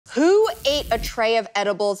Who ate a tray of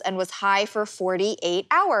edibles and was high for 48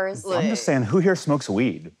 hours? I'm just saying, who here smokes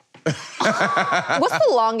weed? What's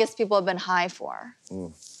the longest people have been high for?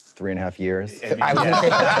 3.5 years. I was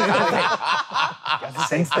gonna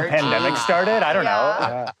say since the pandemic started? I don't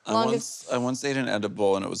know. I once ate an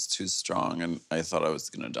edible and it was too strong and I thought I was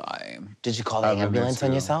gonna die. Did you call the ambulance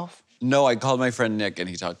on yourself? No, I called my friend Nick and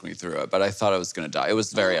he talked me through it, but I thought I was gonna die. It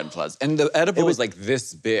was very unpleasant. And the edible was like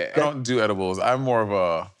this big. I don't do edibles. I'm more of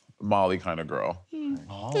a Molly kind of girl.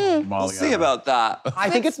 Molly. We'll see about that.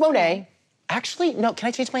 I think it's Monet. Actually, no, can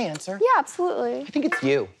I change my answer? Yeah, absolutely. I think it's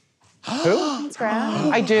you. Who? It's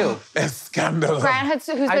Grant. I do. It's scandalous. Grant,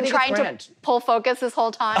 who's been trying to pull focus this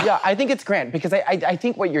whole time. Yeah, I think it's Grant because I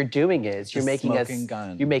think what you're doing is you're making us think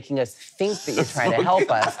that you're trying to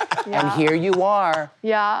help us, and here you are.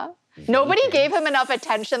 Yeah. Nobody gave him enough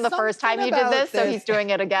attention the first time he did this, so he's doing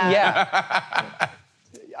it again. Yeah.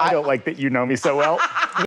 I don't like that you know me so well.